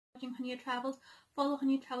watching Hunyah Travels. Follow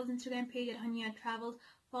Hunyah Travels Instagram page at Hunyah Travels.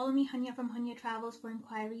 Follow me, Hunyah from Hunyah Travels, for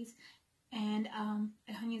inquiries, and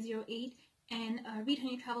at Hunyah08. And read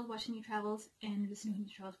Hunyah Travels, watch Hunyah Travels, and listen to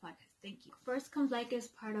Hunyah Travels podcast. Thank you. First Comes Like is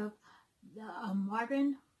part of the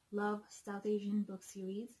Modern Love South Asian book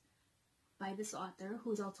series by this author,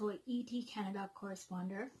 who's also an ET Canada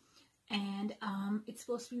correspondent. And it's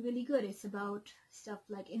supposed to be really good. It's about stuff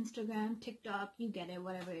like Instagram, TikTok, you get it,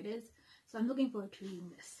 whatever it is. So I'm looking forward to reading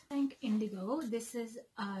this. Thank Indigo. This is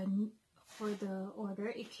for the order.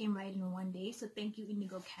 It came right in one day. So thank you,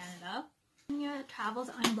 Indigo Canada. Hunyah Travels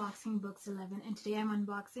Unboxing Books 11. And today I'm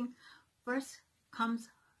unboxing First Comes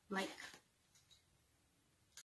Like.